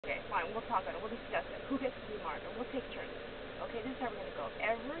Fine, we'll talk about it. We'll discuss it. Who gets to be martyr? We'll take turns. Okay, this is how we're going to go.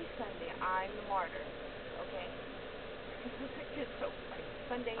 Every Sunday, I'm the martyr. Okay? It's so funny.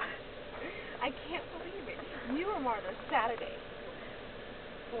 Sunday, I can't believe it. You were martyr Saturday.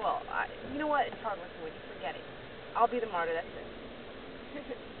 Well, you know what? It's hard working with you. Forget it. I'll be the martyr. That's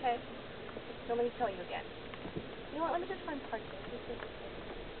it. Okay? Don't let me tell you again. You know what? Let me just find parking.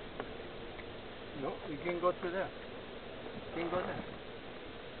 No, you can go through there. You can go there.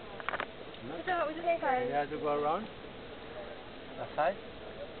 You have to go around the side.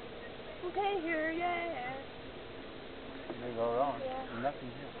 Okay, here, yeah. You go around. Yeah. Nothing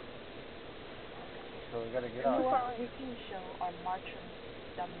here. So we gotta get out. We can show our martyrs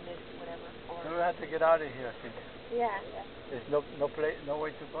done this, whatever. Or So we have to get out of here, Cindy. Yeah. There's no way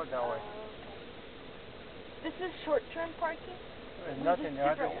to go that way. Okay. This is short-term parking? There's nothing. You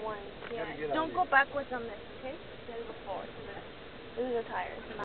have to different ones. Yeah. get out Don't go backwards on this, okay? You gotta go forward. This is the tires.